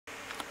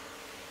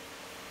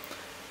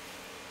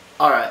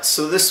Alright,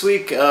 so this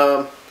week,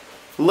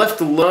 left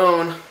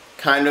alone,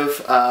 kind of.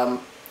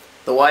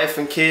 The wife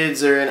and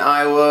kids are in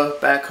Iowa,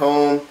 back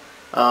home.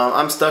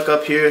 I'm stuck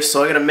up here,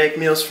 so I gotta make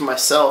meals for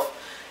myself.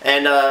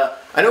 And I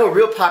know a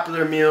real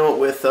popular meal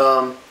with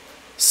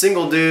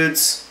single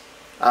dudes,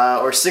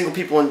 or single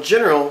people in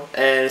general,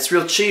 and it's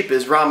real cheap,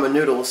 is ramen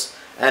noodles.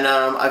 And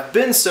I've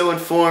been so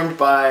informed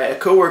by a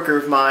coworker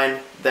of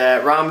mine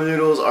that ramen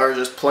noodles are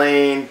just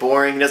plain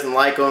boring. He doesn't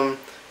like them,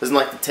 doesn't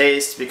like the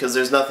taste because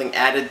there's nothing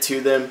added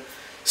to them.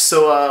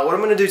 So what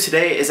I'm going to do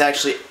today is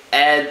actually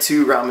add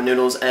to ramen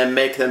noodles and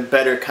make them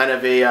better, kind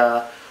of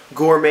a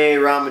gourmet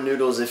ramen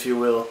noodles, if you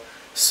will.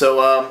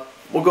 So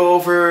we'll go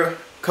over a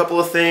couple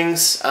of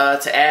things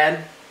to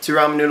add to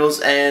ramen noodles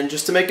and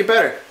just to make it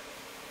better.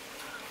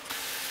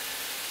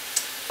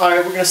 Alright,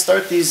 we're going to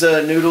start these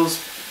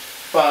noodles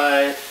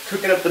by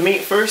cooking up the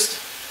meat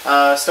first.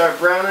 Start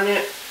browning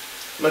it.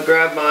 I'm going to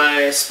grab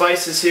my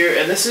spices here,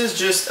 and this is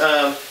just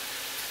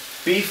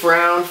beef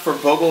round for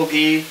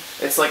bulgogi.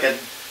 It's like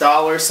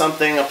 $1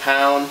 something a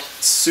pound.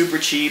 It's super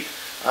cheap.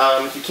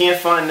 If you can't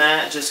find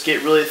that, just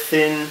get really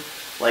thin,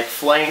 like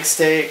flank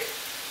steak,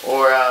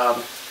 or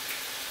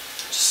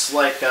just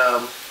like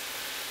I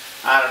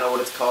don't know what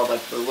it's called,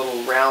 like the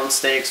little round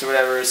steaks or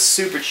whatever. It's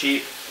super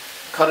cheap.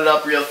 Cut it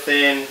up real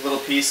thin, little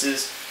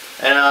pieces,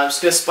 and I'm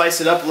just gonna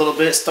spice it up a little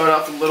bit. Start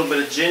off with a little bit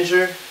of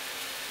ginger.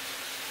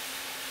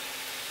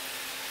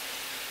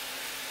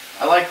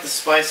 I like to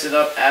spice it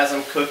up as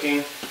I'm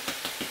cooking.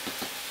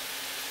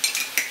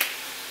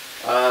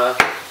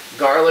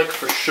 Garlic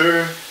for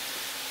sure.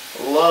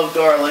 Love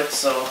garlic,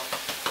 so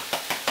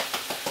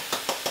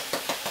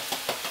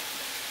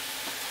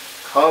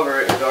cover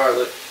it in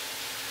garlic.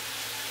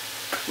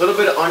 A little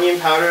bit of onion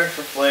powder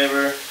for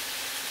flavor.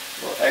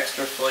 A little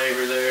extra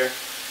flavor there.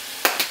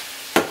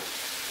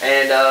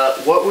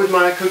 And what would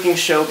my cooking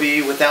show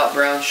be without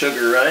brown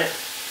sugar, right?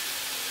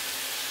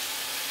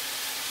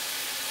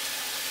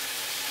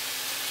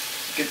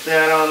 Get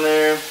that on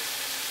there.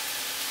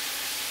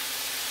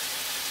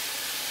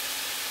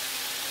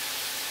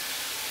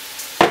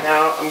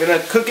 Now I'm going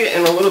to cook it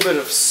in a little bit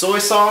of soy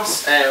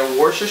sauce and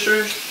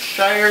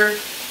Worcestershire.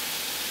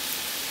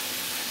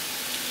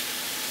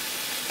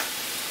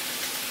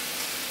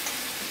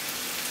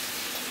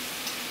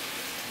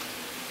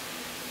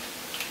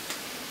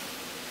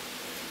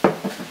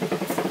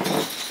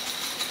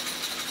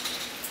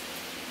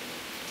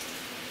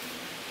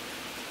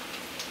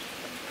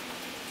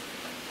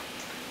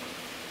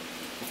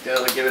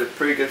 Gotta give it a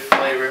pretty good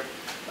flavor.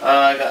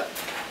 I got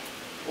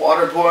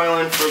water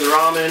boiling for the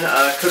ramen.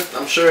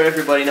 I'm sure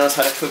everybody knows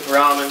how to cook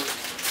ramen.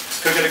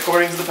 Just cook it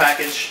according to the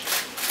package.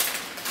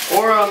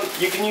 Or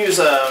you can use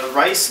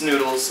rice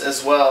noodles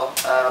as well.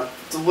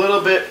 It's a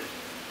little bit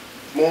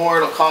more,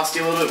 it'll cost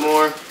you a little bit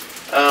more.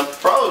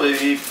 Probably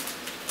be,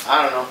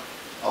 I don't know,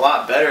 a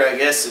lot better, I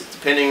guess,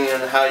 depending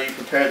on how you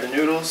prepare the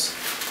noodles.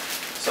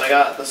 So I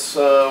got this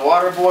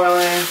water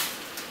boiling,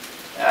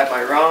 add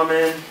my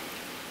ramen.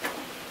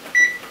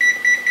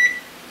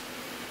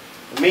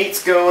 The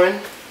meat's going.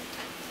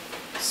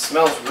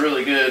 Smells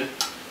really good.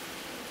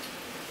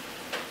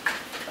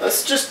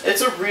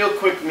 It's a real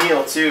quick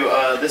meal too.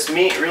 This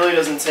meat really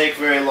doesn't take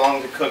very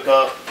long to cook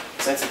up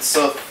since it's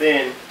so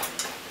thin.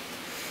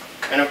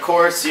 And of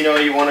course, you know,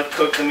 you want to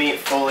cook the meat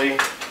fully.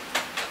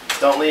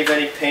 Don't leave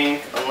any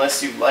pink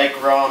unless you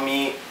like raw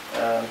meat.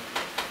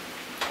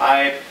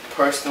 I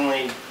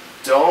personally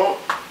don't.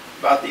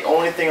 About the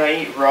only thing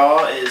I eat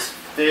raw is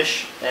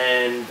fish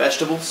and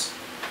vegetables.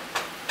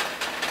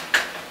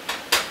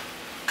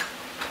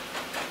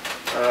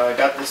 I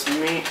got this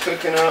meat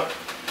cooking up,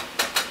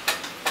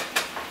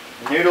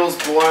 noodles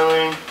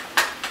boiling,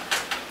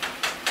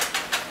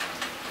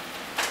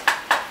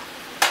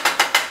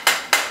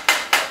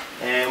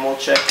 and we'll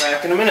check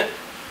back in a minute.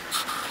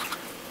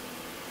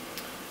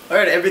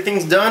 Alright,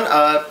 everything's done.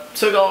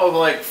 Took all of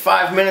like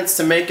 5 minutes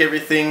to make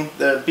everything.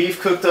 The beef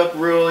cooked up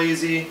real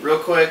easy, real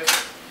quick.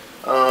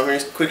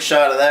 Here's a quick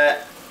shot of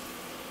that.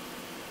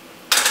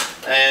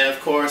 And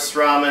of course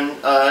ramen.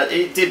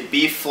 It did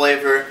beef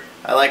flavor.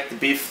 I like the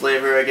beef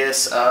flavor, I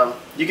guess.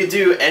 You could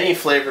do any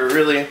flavor,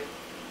 really.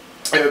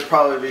 It would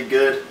probably be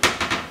good.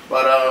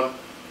 But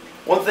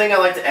one thing I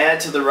like to add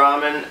to the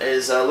ramen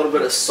is a little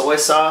bit of soy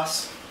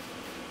sauce.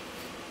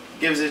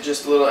 Gives it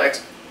just a little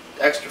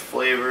extra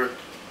flavor.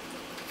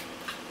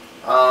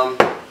 You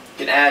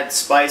can add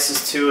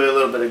spices to it, a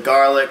little bit of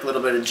garlic, a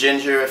little bit of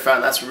ginger. I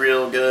found that's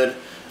real good.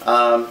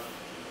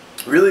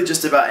 Really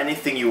just about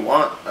anything you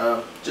want.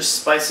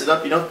 Just spice it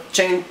up, you know,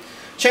 change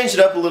it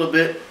up a little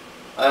bit.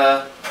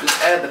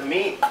 Just add the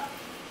meat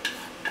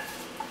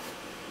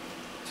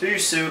to your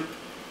soup.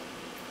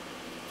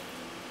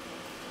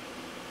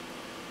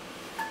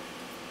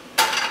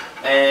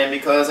 And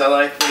because I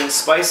like things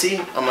spicy,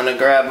 I'm going to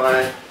grab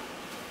my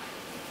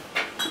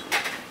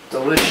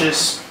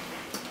delicious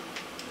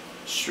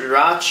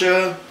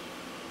sriracha.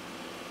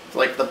 It's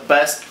like the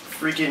best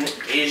freaking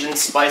Asian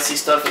spicy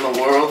stuff in the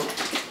world.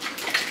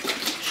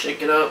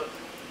 Shake it up.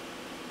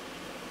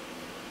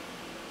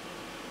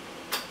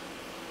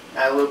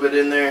 Add a little bit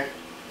in there.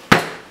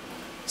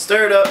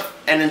 stir it up,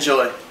 and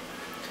enjoy.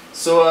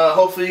 So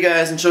hopefully you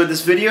guys enjoyed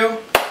this video.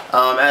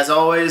 As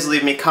always,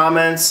 leave me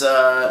comments,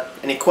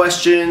 any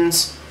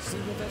questions,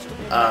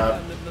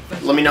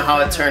 let me know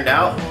how it turned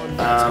out.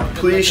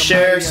 Please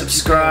share,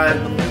 subscribe,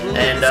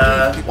 and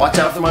watch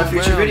out for my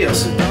future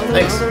videos.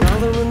 Thanks.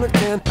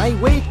 Hey,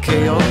 wait,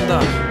 on the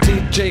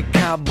TJ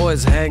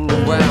Cowboys hang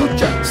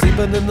around,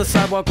 sleeping in the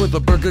sidewalk with a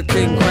Burger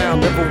King crown.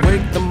 Never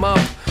wake them up.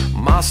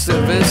 Más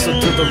cerveza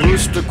to the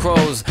rooster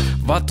crows.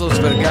 Vatos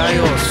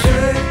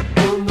vergallos.